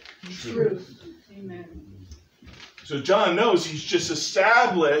what? Truth. Amen. So John knows he's just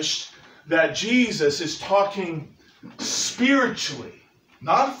established that Jesus is talking spiritually,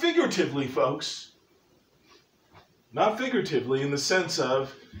 not figuratively, folks. Not figuratively, in the sense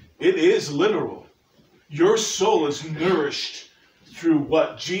of it is literal. Your soul is nourished through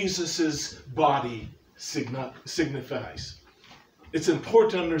what Jesus' body signifies. It's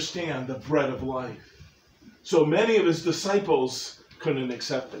important to understand the bread of life. So many of his disciples couldn't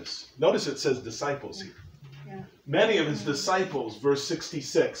accept this. Notice it says disciples here. Yeah. Many of his disciples, verse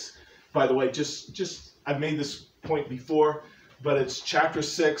 66. By the way, I've made this point before, but it's chapter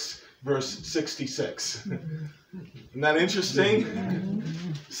 6, verse 66. Isn't that interesting?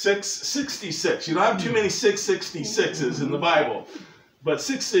 666. You don't have too many 666s in the Bible. But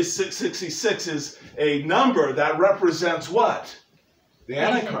 666 is a number that represents what? The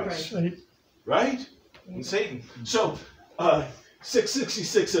Antichrist. Right? And Satan. So,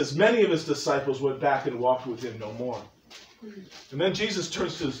 666 says, many of his disciples went back and walked with him no more. And then Jesus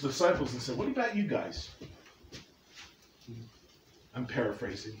turns to his disciples and said, what about you guys? I'm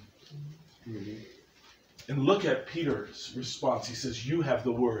paraphrasing. And look at Peter's response. He says, you have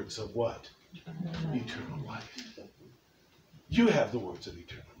the words of what? Eternal life. You have the words of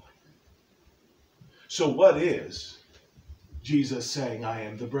eternal life. So what is Jesus saying, I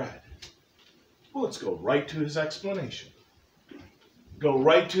am the bread? Well, let's go right to his explanation. Go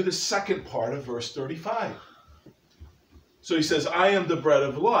right to the second part of verse 35. So he says, I am the bread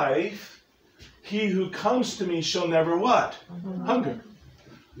of life. He who comes to me shall never what? Hunger.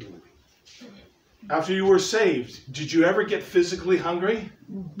 After you were saved, did you ever get physically hungry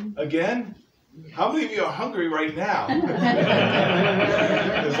again? How many of you are hungry right now?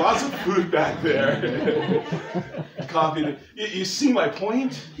 There's lots of food back there. Coffee. You see my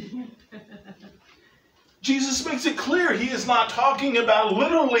point? Jesus makes it clear he is not talking about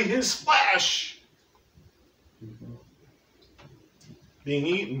literally his flesh being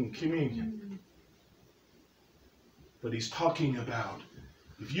eaten in communion. But he's talking about,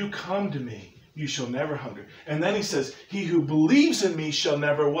 if you come to me, you shall never hunger. And then he says, he who believes in me shall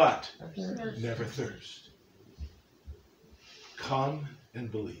never what? Never thirst. Come and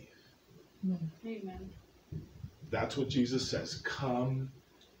believe. Amen. That's what Jesus says. Come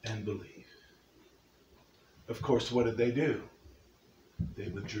and believe. Of course, what did they do? They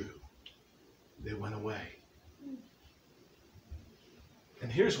withdrew. They went away.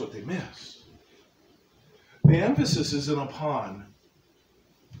 And here's what they missed. The emphasis isn't upon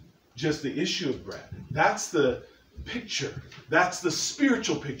just the issue of bread. That's the picture. That's the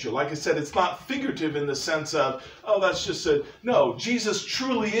spiritual picture. Like I said, it's not figurative in the sense of, oh, that's just a... No, Jesus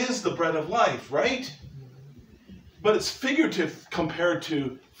truly is the bread of life, right? But it's figurative compared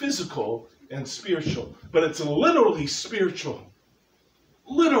to physical and spiritual. But it's literally spiritual.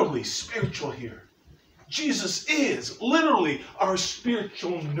 Literally spiritual here. Jesus is literally our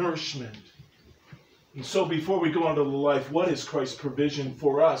spiritual nourishment. And so before we go on to the life, what is Christ's provision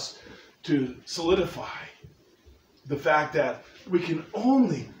for us to solidify the fact that we can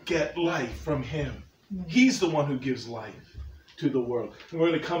only get life from him? He's the one who gives life to the world. And we're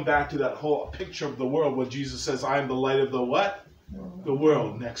going to come back to that whole picture of the world when Jesus says, I am the light of the what? The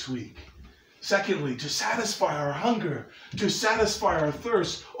world next week. Secondly, to satisfy our hunger, to satisfy our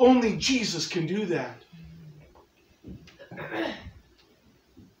thirst. Only Jesus can do that.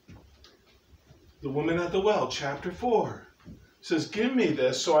 The woman at the well, chapter 4, says, give me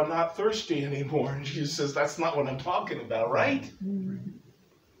this so I'm not thirsty anymore. And Jesus says, that's not what I'm talking about, right?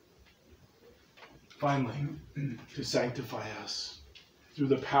 Finally, to sanctify us through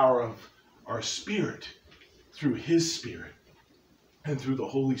the power of our Spirit, through his Spirit, and through the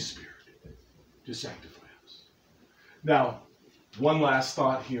Holy Spirit, to sanctify us. Now, one last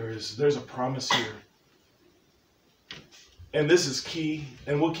thought here is there's a promise here. And this is key,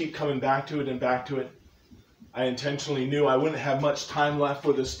 and we'll keep coming back to it and back to it. I intentionally knew I wouldn't have much time left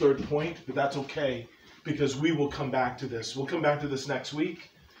for this third point, but that's okay, because we will come back to this. We'll come back to this next week.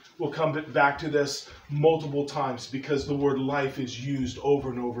 We'll come back to this multiple times, because the word life is used over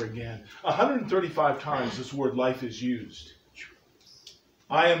and over again. 135 times this word life is used.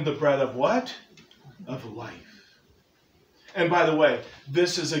 I am the bread of what? Of life. And by the way,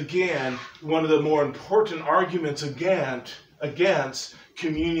 this is again one of the more important arguments against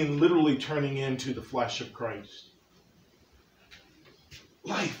communion literally turning into the flesh of Christ.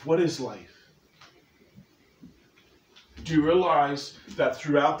 Life, what is life? Do you realize that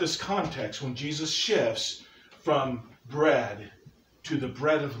throughout this context, when Jesus shifts from bread to the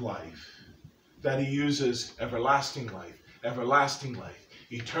bread of life, that he uses everlasting life,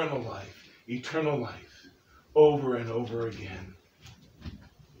 eternal life, over and over again.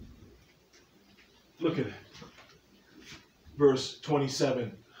 Look at it. Verse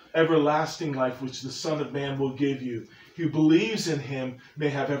 27. Everlasting life which the Son of Man will give you. He who believes in him may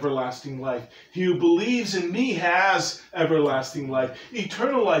have everlasting life. He who believes in me has everlasting life.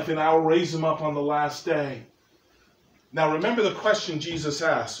 Eternal life, and I will raise him up on the last day. Now remember the question Jesus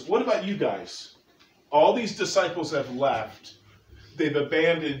asked. What about you guys? All these disciples have left. They've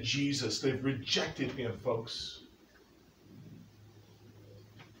abandoned Jesus. They've rejected him, folks.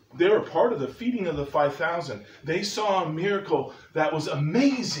 They were part of the feeding of the 5,000. They saw a miracle that was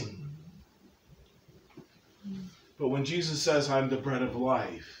amazing. But when Jesus says, I'm the bread of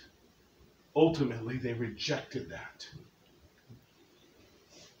life, ultimately they rejected that.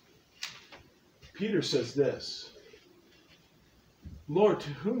 Peter says this, Lord, to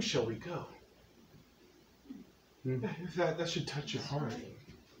whom shall we go? That should touch your heart.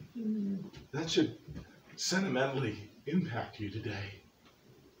 That should sentimentally impact you today.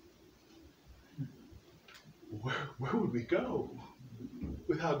 Where would we go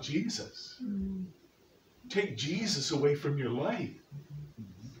without Jesus? Take Jesus away from your life.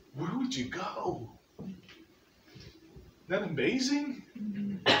 Where would you go? Isn't that amazing?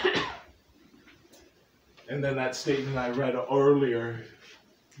 And then that statement I read earlier,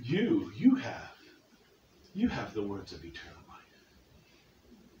 you have the words of eternal life.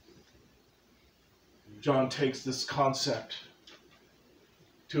 John takes this concept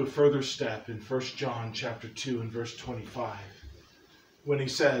to a further step in 1 John chapter 2 and verse 25, when he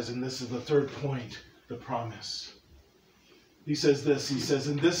says, and this is the third point, the promise. He says this, he says,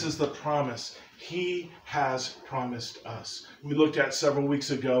 and this is the promise he has promised us. We looked at several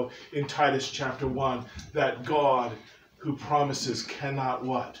weeks ago in Titus chapter 1 that God who promises cannot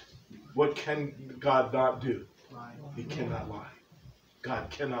what? What can God not do? He cannot lie. God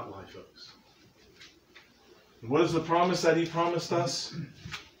cannot lie, folks. And what is the promise that he promised us?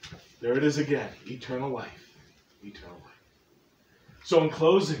 There it is again. Eternal life. Eternal life. So in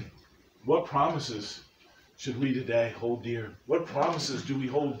closing, what promises should we today hold dear? What promises do we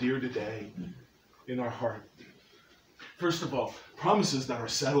hold dear today in our heart? First of all, promises that are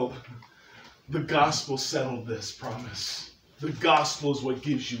settled. The gospel settled this promise. The gospel is what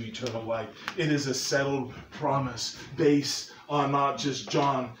gives you eternal life. It is a settled promise based not just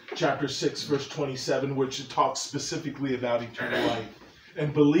John chapter 6, verse 27, which talks specifically about eternal life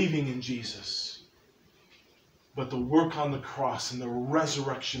and believing in Jesus. But the work on the cross and the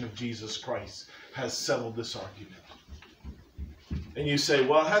resurrection of Jesus Christ has settled this argument. And you say,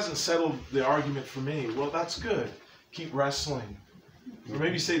 well, it hasn't settled the argument for me. Well, that's good. Keep wrestling. Or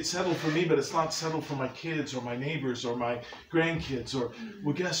maybe you say it's settled for me, but it's not settled for my kids or my neighbors or my grandkids. Or,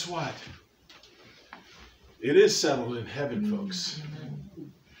 well, guess what? It is settled in heaven, folks.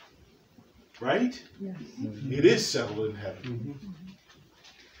 Right? Yes. It is settled in heaven.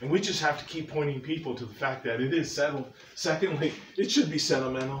 And we just have to keep pointing people to the fact that it is settled. Secondly, it should be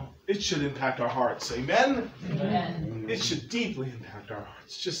sentimental. It should impact our hearts. Amen? Amen. It should deeply impact our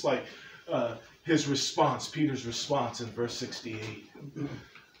hearts. Just like his response, Peter's response in verse 68.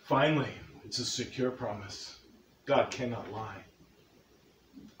 Finally, it's a secure promise. God cannot lie.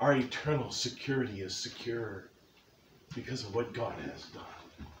 Our eternal security is secure because of what God has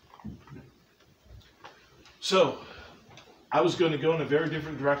done. So, I was going to go in a very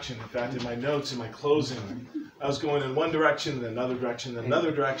different direction. In fact, in my notes, in my closing, I was going in one direction, then another direction, then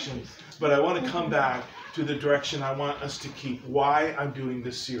another direction. But I want to come back to the direction I want us to keep. Why I'm doing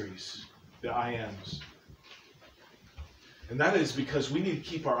this series, the I Ams. And that is because we need to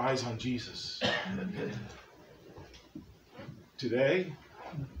keep our eyes on Jesus. Today,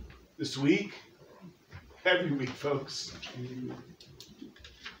 this week, every week, folks.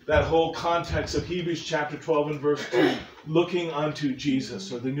 That whole context of Hebrews chapter 12 and verse 2, looking unto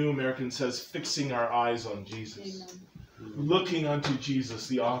Jesus, or the New American says, fixing our eyes on Jesus. Amen. Looking unto Jesus,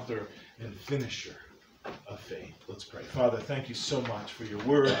 the author and finisher of faith. Let's pray. Father, thank you so much for your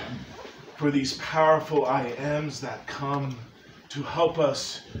word, for these powerful I ams that come to help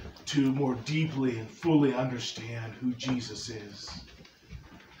us to more deeply and fully understand who Jesus is.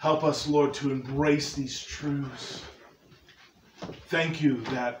 Help us, Lord, to embrace these truths. Thank you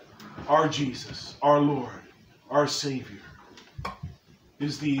that our Jesus, our Lord, our Savior,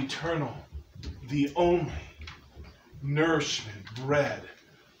 is the eternal, the only nourishment, bread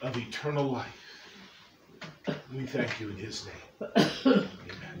of eternal life. We thank you in His name.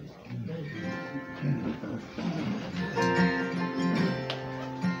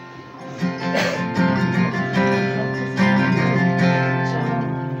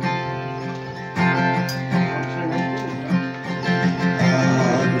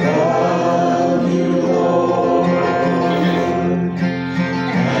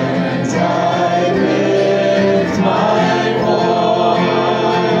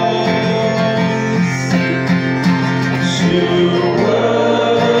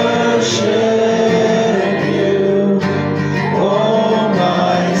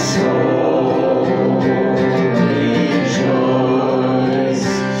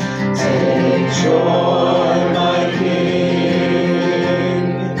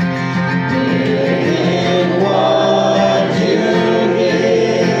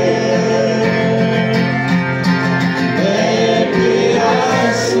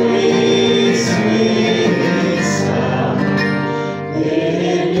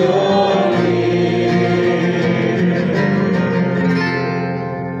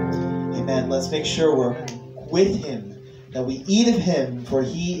 Make sure we're with Him, that we eat of Him, for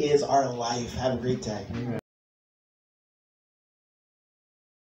He is our life. Have a great day.